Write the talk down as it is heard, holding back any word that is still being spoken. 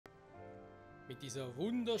Mit dieser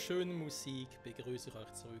wunderschönen Musik begrüße ich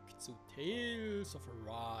euch zurück zu Tales of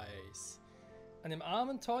Arise. Einem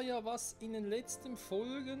Abenteuer, was in den letzten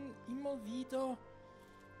Folgen immer wieder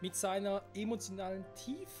mit seiner emotionalen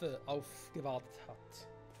Tiefe aufgewartet hat.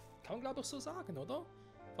 Kann man, glaube ich, so sagen, oder?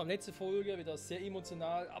 Vor allem letzte Folge wieder sehr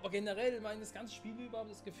emotional, aber generell, das ganze Spiel über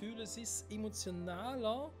habe ich das Gefühl, es ist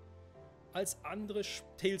emotionaler als andere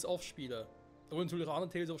Tales-of-Spiele. Obwohl natürlich auch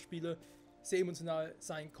andere Tales-of-Spiele sehr emotional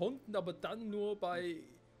sein konnten, aber dann nur bei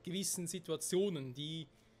gewissen Situationen, die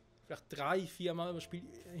vielleicht 3-4 Mal über das Spiel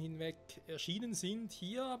hinweg erschienen sind.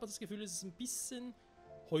 Hier aber das Gefühl, es ist ein bisschen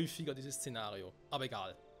häufiger, dieses Szenario. Aber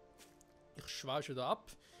egal. Ich schweife wieder ab,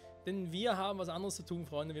 denn wir haben was anderes zu tun,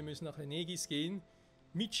 Freunde. Wir müssen nach Lenegis gehen,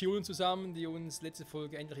 mit Shion zusammen, die uns letzte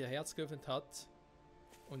Folge endlich ihr Herz geöffnet hat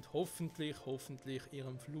und hoffentlich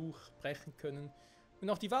ihren Fluch brechen können und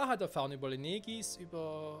auch die Wahrheit erfahren über Lenegis,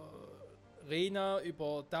 über Rena,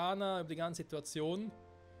 über Dana, über die ganze Situation.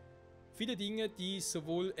 Viele Dinge, die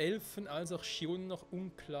sowohl Elfen als auch Shion noch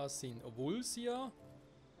unklar sind, obwohl sie ja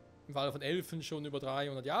im Fall von Elfen schon über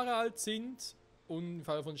 300 Jahre alt sind und im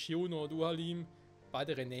Fall von Shion oder Duhalim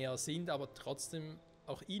beide Renäer sind, aber trotzdem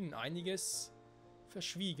auch ihnen einiges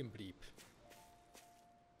verschwiegen blieb.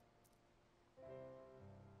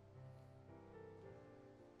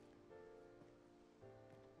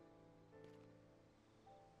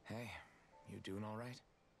 Hey, you doing all right?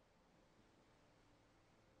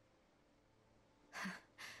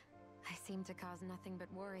 I seem to cause nothing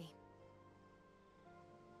but worry.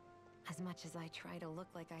 As much as I try to look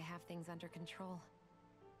like I have things under control,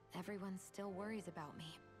 everyone still worries about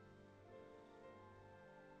me.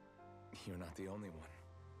 You're not the only one.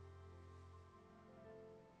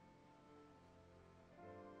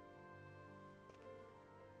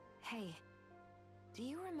 Hey, do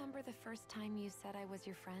you remember the first time you said I was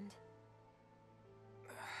your friend?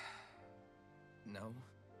 No?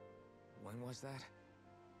 When was that?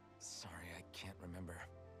 Sorry, I can't remember.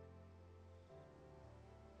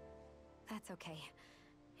 That's okay.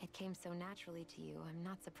 It came so naturally to you, I'm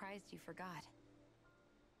not surprised you forgot.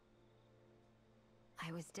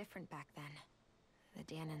 I was different back then.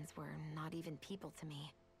 The Danans were not even people to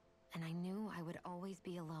me, and I knew I would always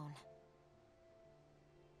be alone.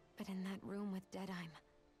 But in that room with Deadheim,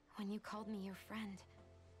 when you called me your friend,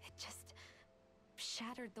 it just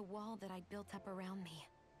shattered the wall that I'd built up around me.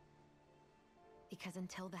 Because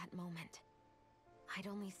until that moment, I'd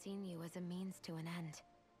only seen you as a means to an end.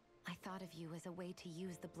 I thought of you as a way to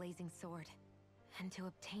use the blazing sword, and to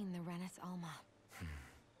obtain the Renis Alma.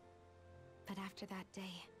 But after that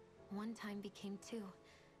day, one time became two,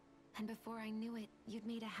 and before I knew it, you'd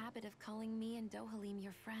made a habit of calling me and Dohalim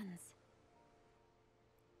your friends.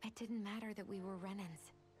 It didn't matter that we were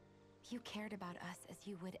Renans. You cared about us as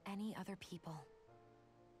you would any other people.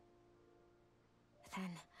 Then,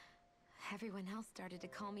 everyone else started to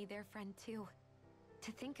call me their friend too.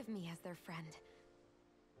 To think of me as their friend.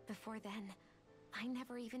 Before then, I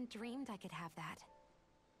never even dreamed I could have that.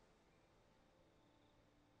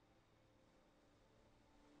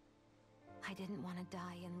 I didn't want to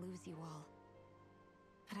die and lose you all.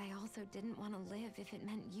 But I also didn't want to live if it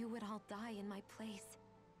meant you would all die in my place.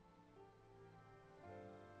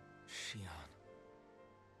 Shion.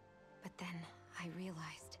 But then I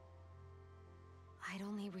realized I'd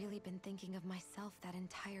only really been thinking of myself that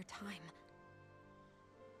entire time.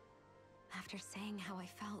 After saying how I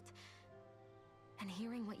felt, and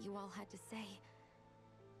hearing what you all had to say,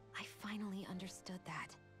 I finally understood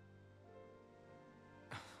that.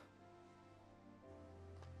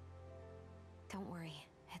 Don't worry,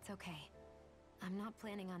 it's okay. I'm not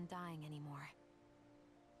planning on dying anymore.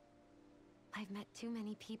 I've met too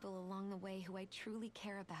many people along the way who I truly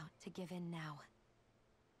care about to give in now.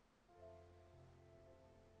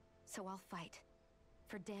 So I'll fight.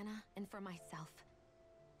 For Dana and for myself.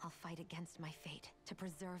 I'll fight against my fate to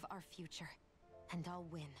preserve our future. And I'll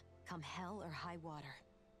win, come hell or high water.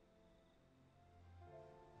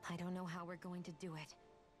 I don't know how we're going to do it,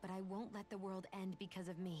 but I won't let the world end because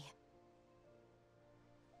of me.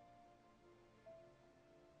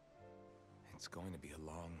 It's going to be a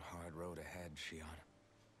long, hard road ahead, Shion.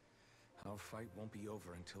 Our fight won't be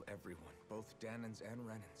over until everyone, both Danans and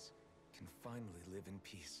Renans, can finally live in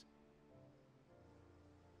peace.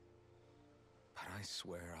 But I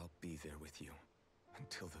swear I'll be there with you,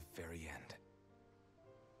 until the very end.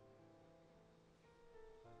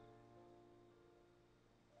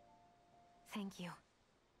 Thank you.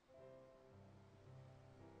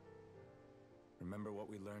 Remember what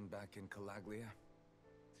we learned back in Calaglia?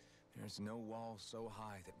 There's no wall so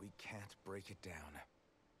high that we can't break it down.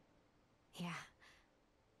 Yeah,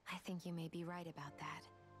 I think you may be right about that.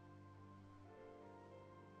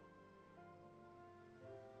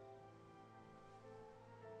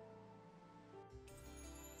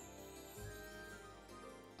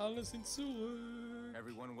 Alle sind zurück.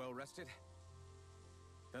 Everyone well rested?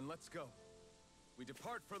 Then let's go. We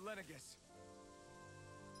depart for Lenegis.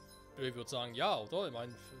 Ich würde sagen, ja, oder? Ich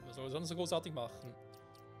meine, was soll er sonst so großartig machen?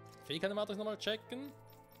 Fähigkeiten-Matrix nochmal checken.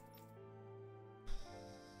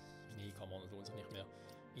 Nee, kann man, das lohnt sich nicht mehr.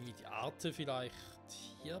 Irgendwie die Arte vielleicht.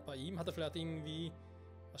 Hier bei ihm hat er vielleicht irgendwie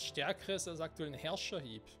was Stärkeres als aktuellen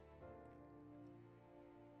Herrscherhieb.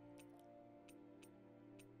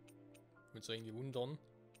 Würde so irgendwie wundern.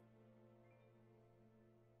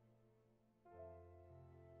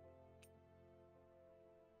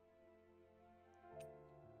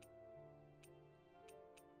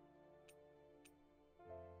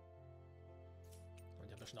 Und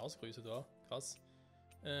die haben ja schon Ausgröße da. Krass.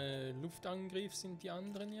 Luftangriff sind die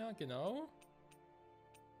anderen, ja, genau.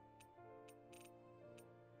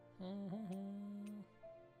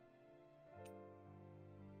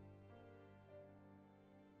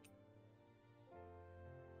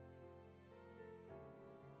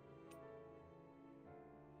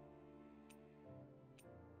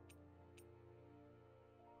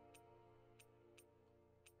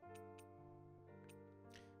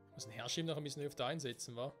 Ich muss den Herrscher noch ein bisschen öfter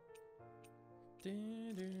einsetzen, wa?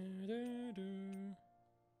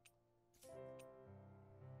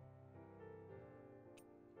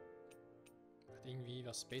 Irgendwie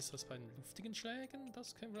was Besseres bei den luftigen Schlägen?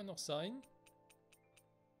 Das könnte wohl noch sein.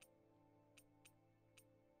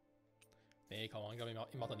 Nee, kann man, glaube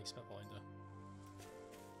ich, mache da nichts mehr, Freunde.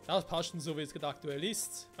 Das passt schon so, wie es gerade aktuell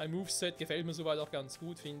ist. Mein Moveset gefällt mir soweit auch ganz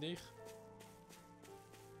gut, finde ich.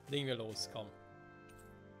 Legen wir los, komm.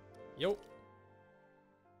 Jo.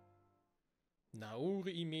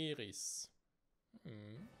 Nauri Imeris.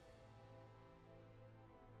 Hm.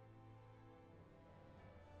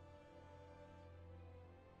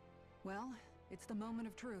 Well, it's the moment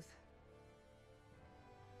of truth.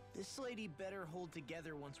 This lady better hold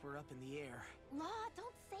together once we're up in the air. Law,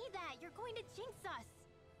 don't say that. You're going to jinx us.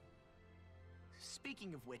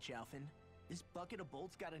 Speaking of which, Alphen, this bucket of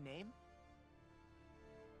bolts got a name?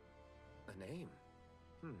 A name?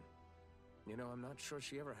 You know, I'm not sure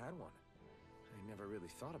she ever had one. I never really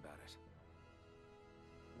thought about it.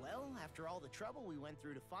 Well, after all the trouble we went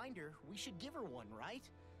through to find her, we should give her one, right?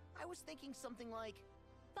 I was thinking something like...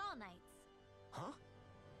 Fall Knights. Huh?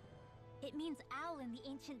 It means owl in the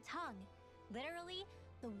ancient tongue. Literally,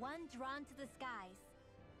 the one drawn to the skies.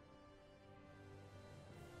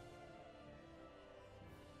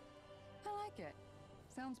 I like it.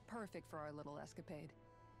 Sounds perfect for our little escapade.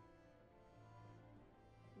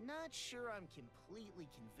 Not sure I'm completely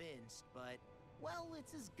convinced, but... Well,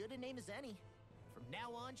 it's as good a name as any. From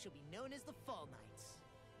now on, she'll be known as the Fall Knights.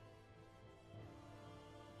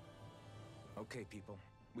 Okay, people.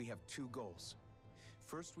 We have two goals.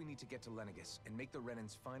 First, we need to get to Lenegis and make the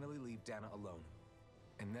Renans finally leave Dana alone.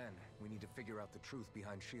 And then, we need to figure out the truth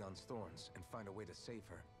behind Shion's thorns and find a way to save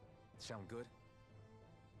her. Sound good?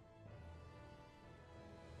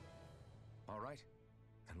 All right,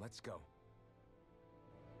 then let's go.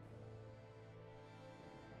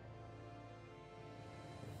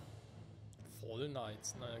 Fall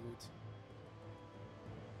Knights, naja gut.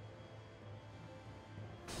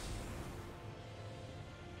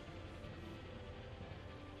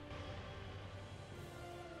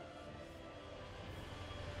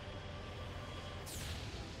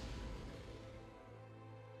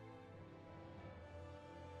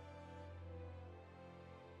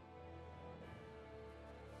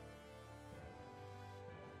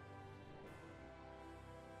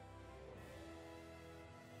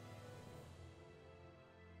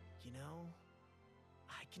 You know,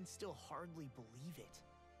 I can still hardly believe it.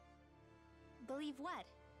 Believe what?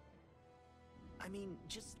 I mean,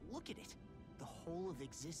 just look at it. The whole of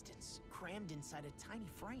existence, crammed inside a tiny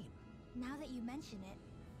frame. Now that you mention it,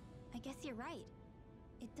 I guess you're right.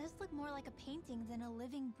 It does look more like a painting than a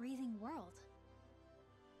living, breathing world.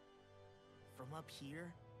 From up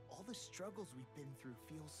here, all the struggles we've been through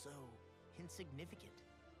feel so insignificant.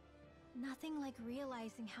 Nothing like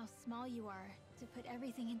realizing how small you are to put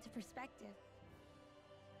everything into perspective.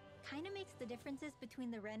 Kinda makes the differences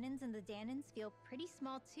between the Renans and the Danans feel pretty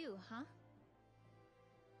small too, huh?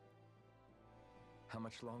 How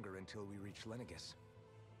much longer until we reach Lenegis?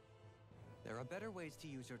 There are better ways to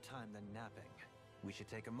use your time than napping. We should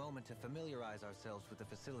take a moment to familiarize ourselves with the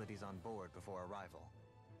facilities on board before arrival.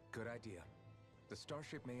 Good idea. The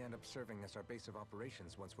starship may end up serving as our base of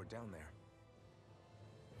operations once we're down there.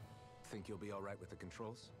 Think you'll be all right with the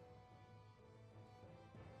controls?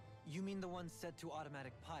 You mean the one set to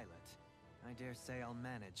automatic pilot? I dare say I'll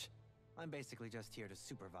manage. I'm basically just here to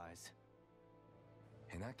supervise.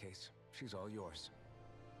 In that case, she's all yours.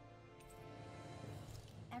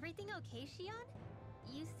 Everything okay, Shion?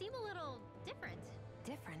 You seem a little different.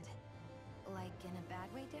 Different? Like in a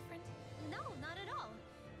bad way different? No, not at all.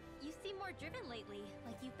 You seem more driven lately,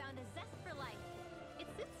 like you found a zest for life. It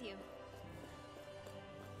suits you.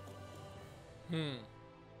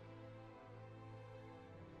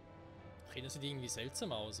 Rena sieht irgendwie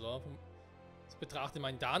seltsam aus, wa? Ich betrachte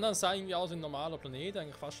meinen Dana sah irgendwie aus wie ein normaler Planet,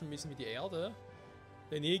 eigentlich fast schon ein bisschen wie die Erde.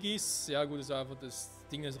 Lenegis, ja gut, das ist einfach das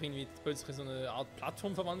Ding, das sich irgendwie plötzlich in so eine Art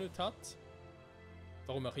Plattform verwandelt hat.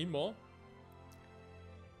 Warum auch immer.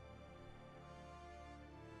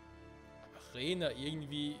 Aber Rena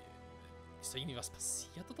irgendwie... Ist da irgendwie was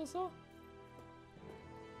passiert oder so?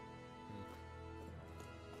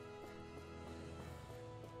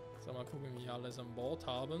 So, mal gucken, wie wir alles an Bord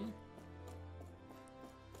haben.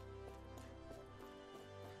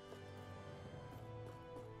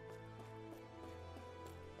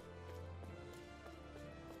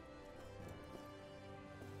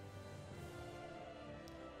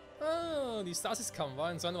 Ah, die Stasis-Kamm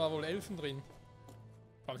war in seiner war wohl Elfen drin.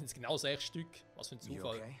 Vor allem sind es genau 6 Stück. Was für ein You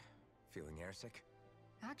Zufall. okay? Feeling airsick?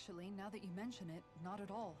 Actually, now that you mention it, not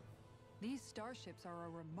at all. These starships are a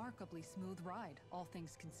remarkably smooth ride, all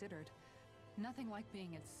things considered. Nothing like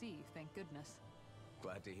being at sea, thank goodness.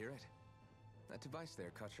 Glad to hear it. That device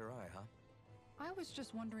there caught your eye, huh? I was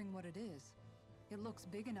just wondering what it is. It looks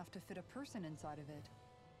big enough to fit a person inside of it.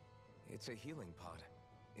 It's a healing pod.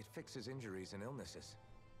 It fixes injuries and illnesses.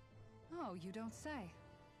 Oh, you don't say.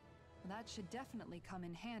 That should definitely come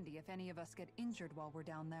in handy if any of us get injured while we're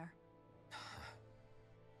down there.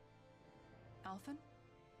 Alphen?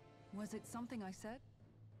 Was it something I said?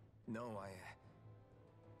 No,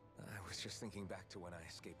 I was just thinking back to when I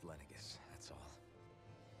escaped Lenegis, that's all.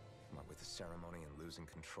 What with the ceremony and losing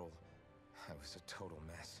control, I was a total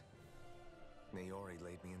mess. Naori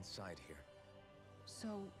laid me inside here.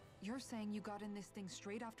 So, you're saying you got in this thing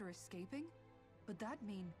straight after escaping? But that'd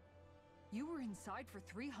mean you were inside for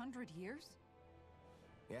 300 years?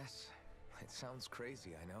 Yes, it sounds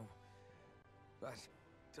crazy, I know. But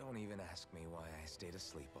don't even ask me why I stayed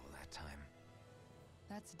asleep all that time.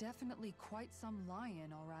 That's definitely quite some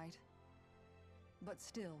lie-in, all right. But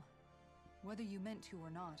still, whether you meant to or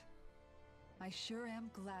not, I sure am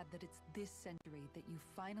glad that it's this century that you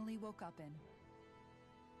finally woke up in.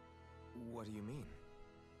 What do you mean?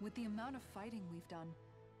 With the amount of fighting we've done,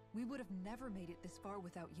 we would have never made it this far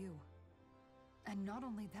without you. And not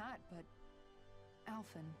only that, but...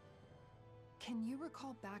 Alphen, can you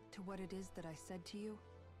recall back to what it is that I said to you?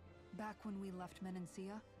 Back when we left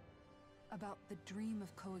Menancia? About the dream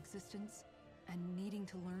of coexistence and needing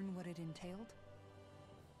to learn what it entailed?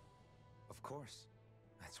 Of course.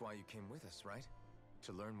 That's why you came with us, right?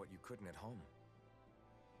 To learn what you couldn't at home.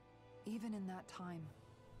 Even in that time,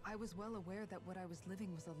 I was well aware that what I was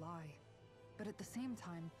living was a lie. But at the same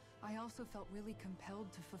time, I also felt really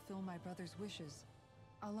compelled to fulfill my brother's wishes.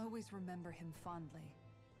 I'll always remember him fondly.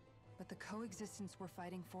 But the coexistence we're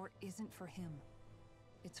fighting for isn't for him.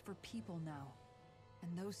 It's for people now,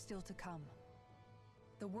 and those still to come.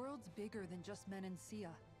 The world's bigger than just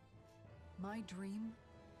Menancia. My dream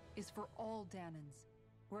is for all Danans,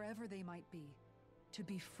 wherever they might be, to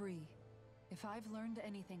be free. If I've learned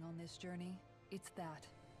anything on this journey, it's that.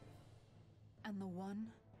 And the one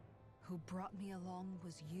who brought me along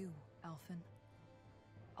was you, Alphen.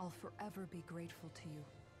 I'll forever be grateful to you.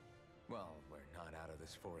 Well, we're not out of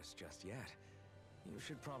this forest just yet. You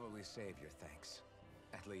should probably save your thanks.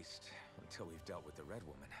 At least, until we've dealt with the Red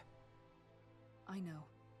Woman. I know.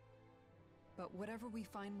 But whatever we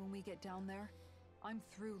find when we get down there, I'm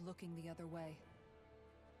through looking the other way.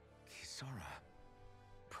 Kisara.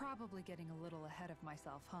 Probably getting a little ahead of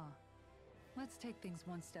myself, huh? Let's take things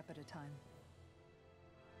one step at a time.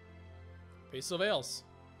 Besser wär's.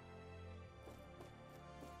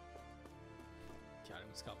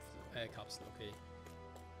 Kapsel, okay.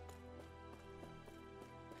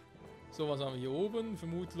 So, was haben wir hier oben?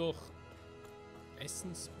 Vermutlich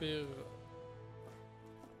Essensber...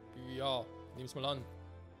 Ja, nehm's mal an.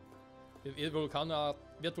 Wird wohl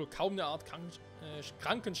kaum eine Art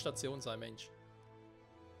Krankenstation sein, Mensch.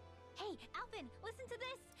 Hey, Alphen, listen to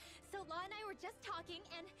this! So Law and I were just talking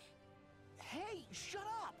and... Hey, shut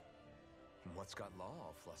up! What's got Law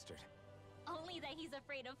all flustered? Only that he's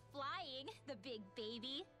afraid of flying, the big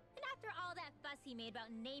baby. And after all that fuss he made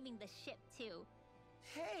about naming the ship, too.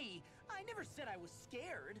 Hey, I never said I was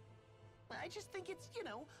scared. I just think it's, you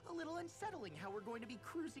know, a little unsettling how we're going to be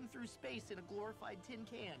cruising through space in a glorified tin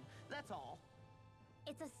can. That's all.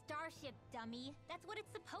 It's a starship, dummy. That's what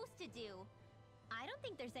it's supposed to do. I don't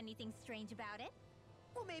think there's anything strange about it.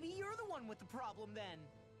 Well, maybe you're the one with the problem then.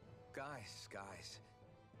 Guys.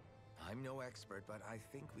 I'm no expert, but I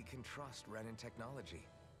think we can trust Renin technology.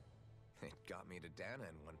 It got me to Dana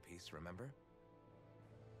in one piece, remember?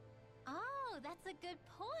 Oh, that's a good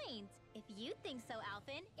point. If you think so,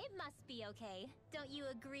 Alphen, it must be okay. Don't you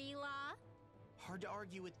agree, Law? Hard to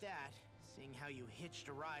argue with that, seeing how you hitched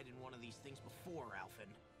a ride in one of these things before, Alphen.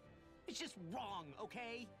 It's just wrong,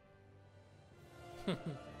 okay?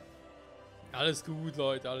 Alles gut,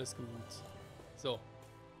 Leute, alles gut. So.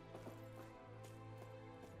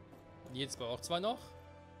 Jetzt braucht zwei noch.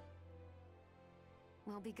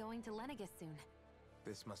 We'll be going to Lenegis soon.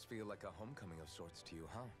 This must feel like a homecoming of sorts to you,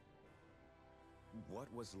 huh?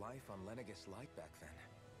 What was life on Lenegis like back then?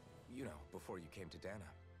 You know, before you came to Dana.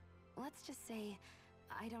 Let's just say,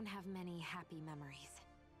 I don't have many happy memories.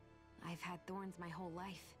 I've had thorns my whole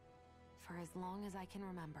life, for as long as I can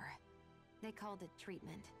remember. They called it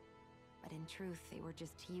treatment, but in truth, they were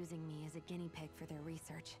just using me as a guinea pig for their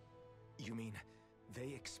research. You mean,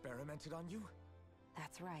 they experimented on you?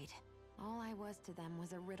 That's right. All I was to them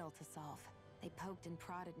was a riddle to solve. They poked and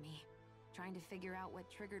prodded me, trying to figure out what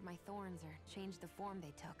triggered my thorns or changed the form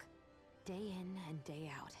they took. Day in and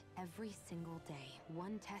day out, every single day,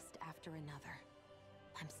 one test after another.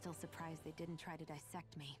 I'm still surprised they didn't try to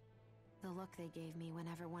dissect me. The look they gave me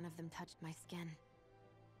whenever one of them touched my skin.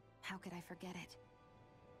 How could I forget it?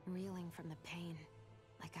 Reeling from the pain,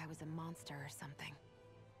 like I was a monster or something.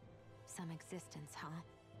 Some existence, huh?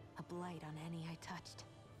 A blight on any I touched.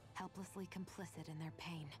 Helplessly complicit in their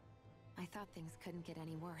pain. I thought things couldn't get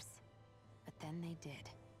any worse. But then they did.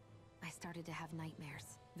 I started to have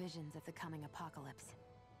nightmares, visions of the coming apocalypse.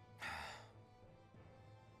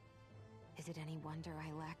 Is it any wonder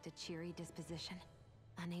I lacked a cheery disposition?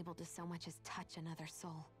 Unable to so much as touch another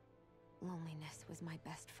soul. Loneliness was my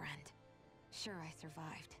best friend. Sure, I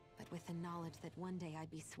survived, but with the knowledge that one day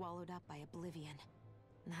I'd be swallowed up by oblivion.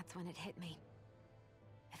 And that's when it hit me.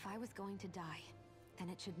 If I was going to die, then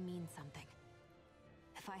it should mean something.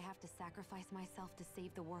 If I have to sacrifice myself to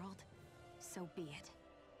save the world, so be it.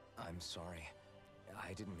 I'm sorry.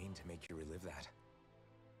 I didn't mean to make you relive that.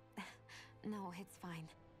 No, it's fine.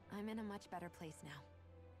 I'm in a much better place now.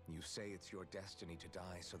 You say it's your destiny to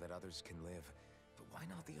die so that others can live. But why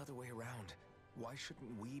not the other way around? Why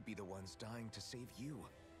shouldn't we be the ones dying to save you?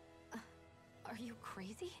 Are you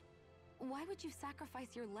crazy? Why would you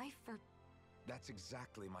sacrifice your life for... That's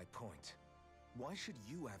exactly my point. Why should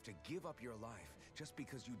you have to give up your life just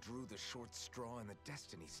because you drew the short straw in the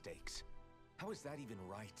destiny stakes? How is that even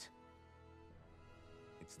right?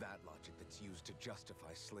 It's that logic that's used to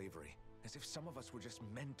justify slavery, as if some of us were just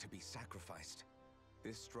meant to be sacrificed.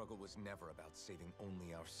 This struggle was never about saving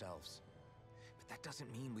only ourselves. But that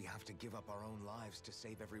doesn't mean we have to give up our own lives to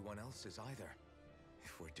save everyone else's either.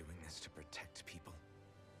 If we're doing this to protect people,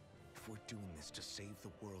 if we're doing this to save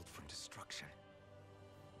the world from destruction,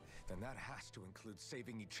 then that has to include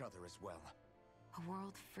saving each other as well. A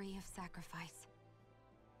world free of sacrifice.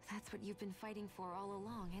 That's what you've been fighting for all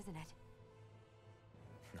along, isn't it?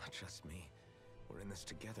 Not just me. We're in this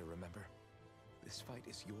together, remember? This fight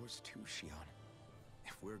is yours too, Xion.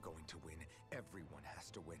 If we're going to win, everyone has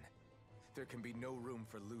to win. There can be no room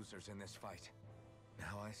for losers in this fight.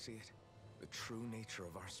 Now I see it. The true nature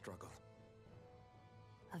of our struggle.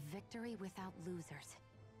 A victory without losers.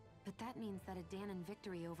 But that means that a Danon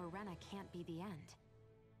victory over Rena can't be the end.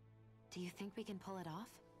 Do you think we can pull it off?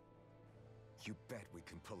 You bet we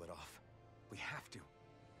can pull it off. We have to.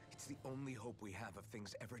 It's the only hope we have of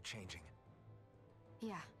things ever changing.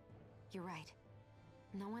 Yeah, you're right.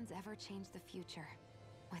 No one's ever changed the future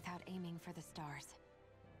without aiming for the stars.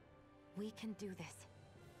 We can do this.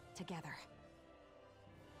 Together.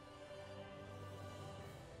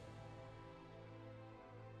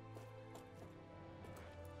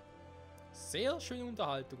 Sehr schöne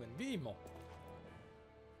Unterhaltungen, wie immer.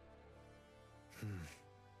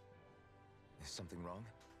 Is something wrong?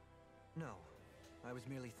 No. I was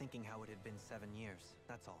merely thinking how it had been 7 years,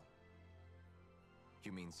 that's all.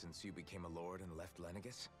 You mean since you became a lord and left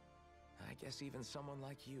Lenegis? I guess even someone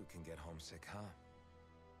like you can get homesick, huh?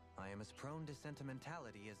 I am as prone to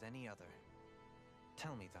sentimentality as any other.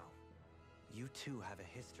 Tell me though, you too have a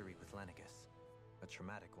history with Lenegis. A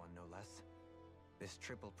traumatic one, no less. This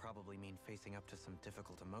trip will probably mean facing up to some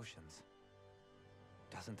difficult emotions.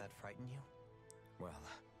 Doesn't that frighten you? Well,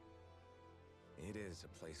 it is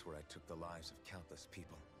a place where I took the lives of countless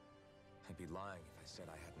people. I'd be lying if I said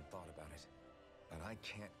I hadn't thought about it. But I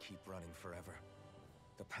can't keep running forever.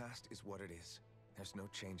 The past is what it is. There's no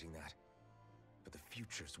changing that. But the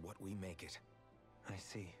future's what we make it. I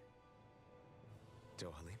see.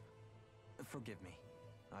 Dohalim? Forgive me.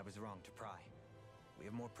 I was wrong to pry. We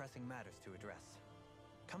have more pressing matters to address.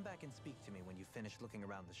 Come back and speak to me when you finish looking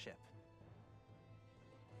around the ship.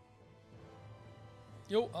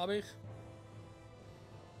 Jo, hab ich.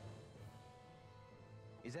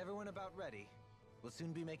 Is everyone about ready? We'll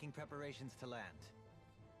soon be making preparations to land.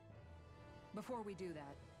 Before we do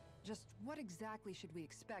that, just what exactly should we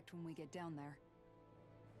expect when we get down there?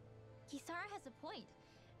 Kisara has a point.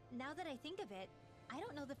 Now that I think of it, I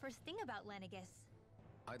don't know the first thing about Lenegis.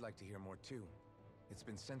 I'd like to hear more too. It's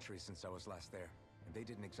been centuries since I was last there, and they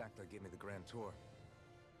didn't exactly give me the grand tour.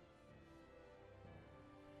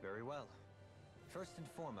 Very well. First and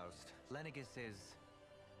foremost, Lenegis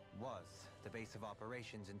was the base of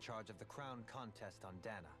operations in charge of the crown contest on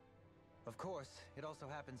Dana. Of course, it also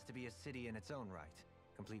happens to be a city in its own right,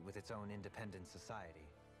 complete with its own independent society.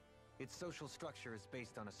 Its social structure is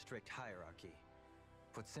based on a strict hierarchy.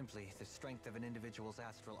 Put simply, the strength of an individual's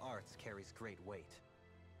astral arts carries great weight.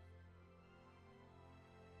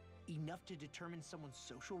 Enough to determine someone's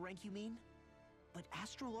social rank, you mean? But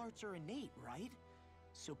astral arts are innate, right?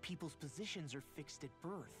 So people's positions are fixed at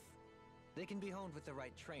birth. They can be honed with the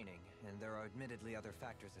right training, and there are admittedly other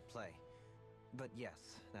factors at play. But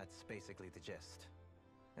yes, that's basically the gist.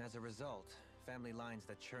 As a result, family lines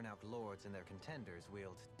that churn out lords and their contenders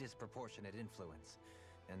wield disproportionate influence,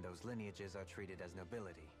 and those lineages are treated as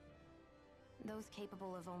nobility. Those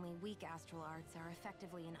capable of only weak astral arts are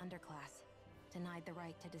effectively an underclass, denied the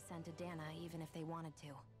right to descend to Dana even if they wanted to.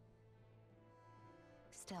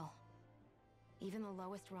 Still, even the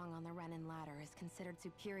lowest rung on the Renin ladder is considered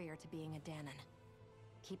superior to being a Danon.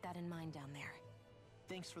 Keep that in mind down there.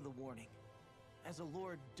 Thanks for the warning. As a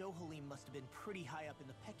lord, Dohalim must have been pretty high up in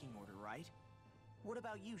the pecking order, right? What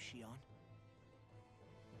about you, Shion?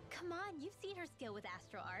 Come on, you've seen her skill with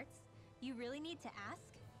astral arts. You really need to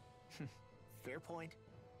ask? Fair point.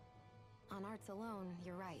 On arts alone,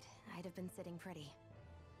 you're right. I'd have been sitting pretty.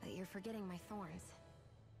 But you're forgetting my thorns.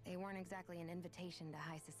 They weren't exactly an invitation to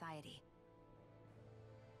high society.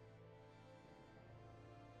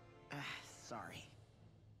 Sorry.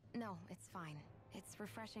 No, it's fine. It's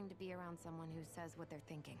refreshing to be around someone who says what they're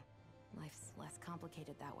thinking. Life's less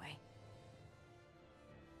complicated that way.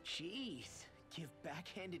 Jeez, give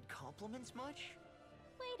backhanded compliments much?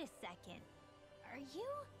 Wait a second. Are you?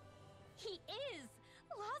 He is!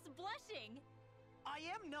 Lost blushing! I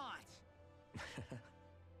am not!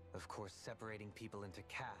 Of course, separating people into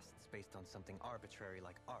castes based on something arbitrary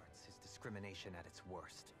like arts is discrimination at its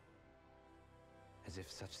worst. As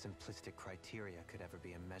if such simplistic criteria could ever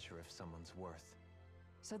be a measure of someone's worth.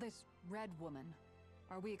 So this red woman,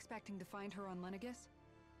 are we expecting to find her on Lenegis?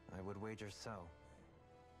 I would wager so.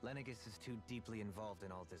 Lenegis is too deeply involved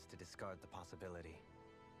in all this to discard the possibility.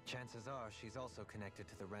 Chances are she's also connected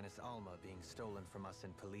to the Renis Alma being stolen from us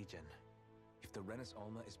in Pelegion. If the Renis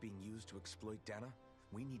Alma is being used to exploit Dana,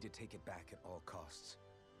 we need to take it back at all costs.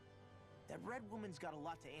 That red woman's got a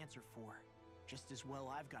lot to answer for. Just as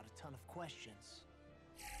well I've got a ton of questions.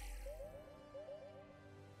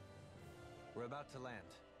 We're about to land.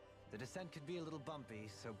 The descent could be a little bumpy,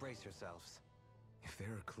 so brace yourselves. If there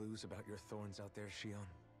are clues about your thorns out there, Shion,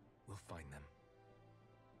 we'll find them.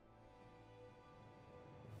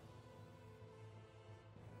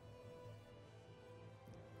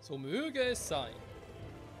 So möge es sein.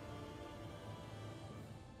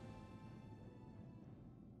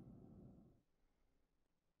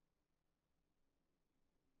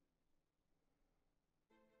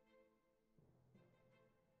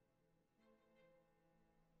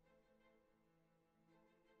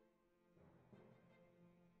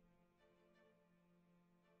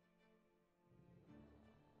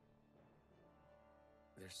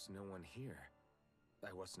 There's no one here.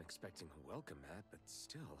 I wasn't expecting a welcome mat, but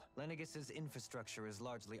still. Lenegis's infrastructure is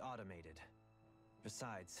largely automated.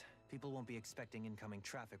 Besides, people won't be expecting incoming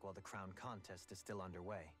traffic while the crown contest is still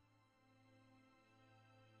underway.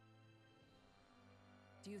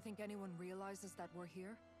 Do you think anyone realizes that we're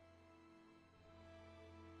here?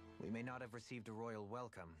 We may not have received a royal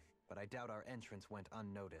welcome, but I doubt our entrance went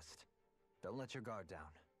unnoticed. Don't let your guard down.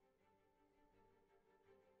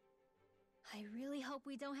 I really hope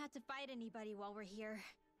we don't have to fight anybody while we're here.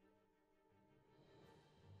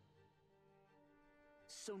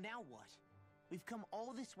 So now what? We've come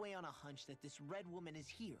all this way on a hunch that this red woman is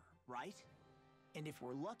here, right? And if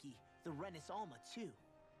we're lucky, the Renis Alma too.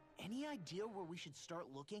 Any idea where we should start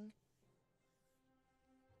looking?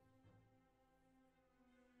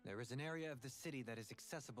 There is an area of the city that is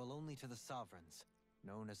accessible only to the Sovereigns,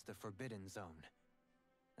 known as the Forbidden Zone.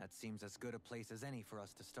 That seems as good a place as any for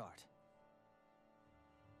us to start.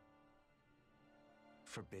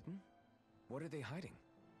 Forbidden? What are they hiding?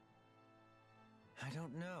 I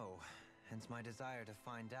don't know, hence my desire to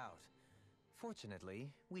find out. Fortunately,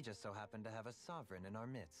 we just so happen to have a sovereign in our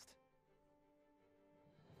midst.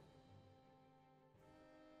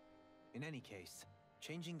 In any case,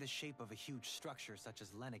 changing the shape of a huge structure such as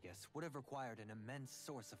Lenegis would have required an immense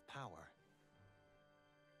source of power.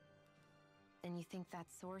 Then you think that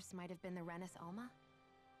source might have been the Renis Alma?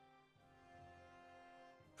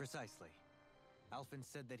 Precisely. Alphen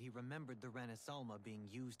said that he remembered the Renis Alma being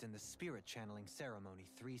used in the spirit channeling ceremony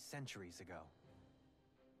 3 centuries ago.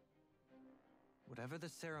 Whatever the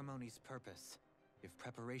ceremony's purpose, if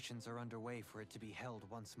preparations are underway for it to be held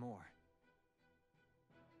once more,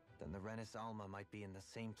 then the Renis Alma might be in the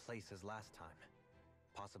same place as last time,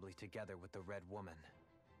 possibly together with the Red Woman.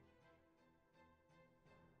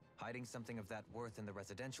 Hiding something of that worth in the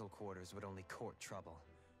residential quarters would only court trouble.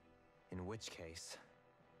 In which case...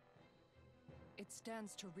 It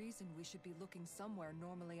stands to reason we should be looking somewhere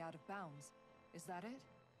normally out of bounds. Is that it?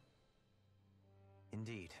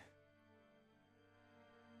 Indeed.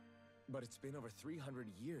 But it's been over 300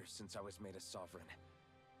 years since I was made a sovereign.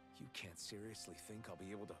 You can't seriously think I'll be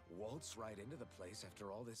able to waltz right into the place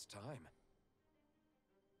after all this time.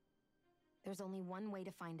 There's only one way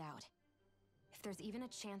to find out. If there's even a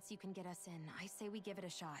chance you can get us in, I say we give it a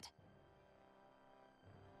shot.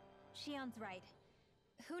 Shion's right.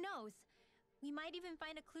 Who knows? We might even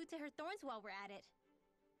find a clue to her thorns while we're at it.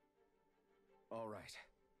 All right.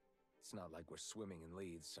 It's not like we're swimming in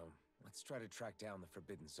leads, so let's try to track down the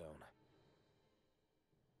Forbidden Zone.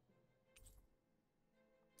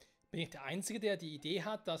 Bin ich der Einzige, der die Idee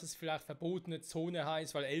hat, dass es vielleicht verbotene Zone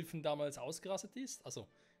heißt, weil Elfen damals ausgerastet ist? Also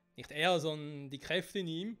nicht er, sondern die Kräfte in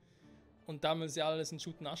ihm. Und damals ja alles in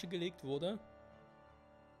Schutt und Asche gelegt wurde.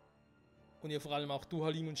 Und ja vor allem auch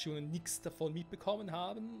Duhalim und Shion nichts davon mitbekommen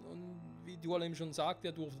haben. Und wie Duhalim schon sagt,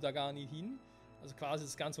 er durfte da gar nicht hin. Also quasi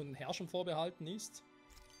das Ganze den Herrschern vorbehalten ist.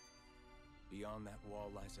 Beyond that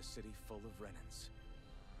wall lies a city full of Renins.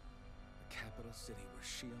 The capital city where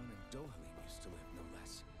Shion and Duhalim used to live, no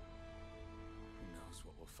less. Who knows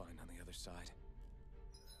what we'll find on the other side?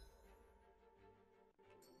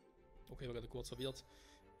 Okay, war gerade kurz verwirrt.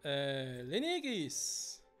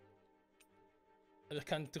 Lenegis! Also ich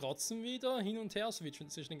kann trotzdem wieder hin und her switchen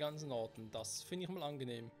zwischen den ganzen Orten. Das finde ich mal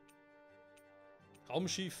angenehm.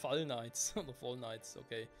 Raumschiff Fall Knights. Oder Fall Knights,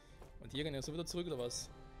 okay. Und hier gehen wir so wieder zurück, oder was?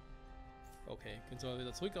 Okay, können Sie mal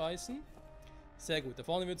wieder zurückreißen. Sehr gut, da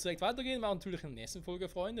vorne wird es direkt weitergehen. War natürlich in der nächsten Folge,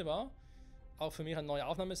 Freunde, war. Auch für mich eine neue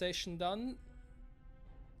Aufnahmesession dann.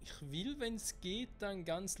 Ich will, wenn es geht, dann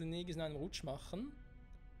ganz Lenegis in einem Rutsch machen.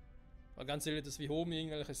 Weil ganz ehrlich, dass wir hier oben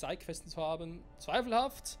irgendwelche Sidequesten zu haben,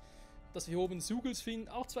 zweifelhaft. Dass wir hier oben Sugels finden,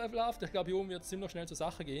 auch zweifelhaft. Ich glaube, hier oben wird es ziemlich schnell zur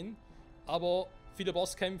Sache gehen. Aber viele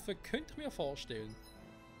Bosskämpfe könnte ich mir vorstellen.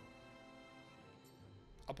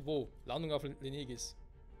 Aber wo? Landung auf Lenegis.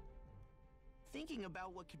 Thinking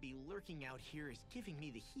about what could be lurking out here is giving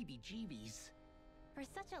me the heebie-jeebies. For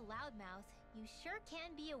such a loudmouth, you sure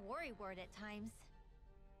can be a worrywart at times.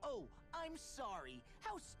 Oh, I'm sorry.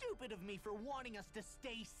 How stupid of me for wanting us to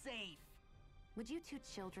stay safe. Would you two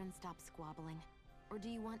children stop squabbling? Or do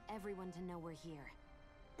you want everyone to know we're here?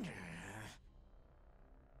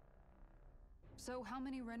 So how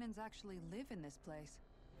many Renins actually live in this place?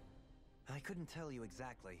 I couldn't tell you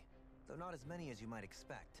exactly, though not as many as you might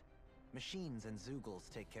expect. Machines and Zeugles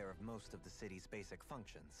take care of most of the city's basic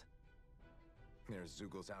functions. There's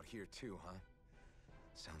Zeugles out here too, huh?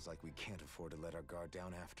 Sounds like we can't afford to let our guard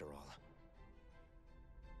down after all.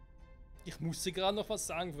 Ich musste gerade noch was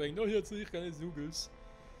sagen, wegen, oh, jetzt sehe ich keine Zeugles.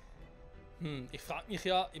 Ich frage mich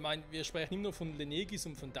ja, ich meine, wir sprechen immer nur von Lenegis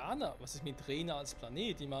und von Dana. Was ist mit Rena als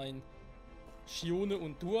Planet? Ich meine, Shione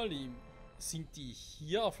und Duhalim, sind die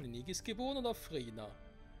hier auf Lenegis geboren oder auf Rena?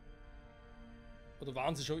 Oder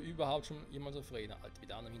waren sie schon überhaupt schon jemals auf Rena? Alter, wie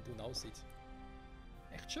Dana im Hintergrund aussieht.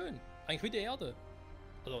 Echt schön. Eigentlich wie die Erde.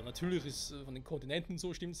 Also natürlich ist von den Kontinenten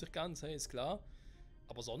so, stimmt es nicht ganz, hey, ist klar.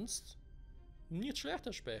 Aber sonst nicht schlecht,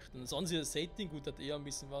 der Specht. Und sonst das Setting, gut, hat eher ein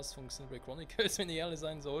bisschen was von Xenoblade Chronicles, wenn ich ehrlich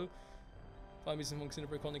sein soll. Vor allem ein bisschen von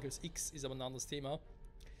Xenoblade Chronicles X, ist aber ein anderes Thema.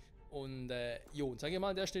 Und jo, sage ich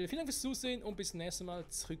mal an der Stelle vielen Dank fürs Zusehen und bis zum nächsten Mal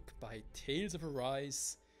zurück bei Tales of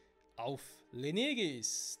Arise auf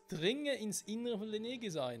Lenegis. Dringe ins Innere von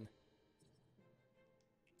Lenegis ein.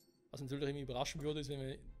 Was natürlich irgendwie überraschen würde, ist, wenn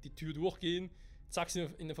wir die Tür durchgehen, zack,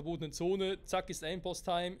 sind wir in der verbotenen Zone, zack, ist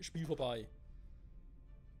Endboss-Time, Spiel vorbei.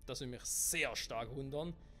 Das würde mich sehr stark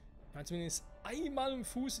wundern. Ich meine, zumindest einmal im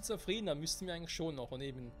Fuß jetzt auf Rena müssten wir eigentlich schon noch. Und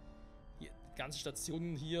eben die ganze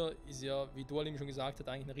Station hier ist ja, wie Duhalim schon gesagt hat,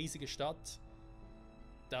 eigentlich eine riesige Stadt.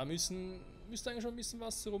 Da müsste eigentlich schon ein bisschen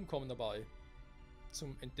was rumkommen dabei.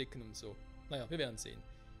 Zum Entdecken und so. Naja, wir werden sehen.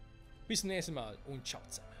 Bis zum nächsten Mal und ciao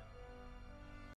zusammen.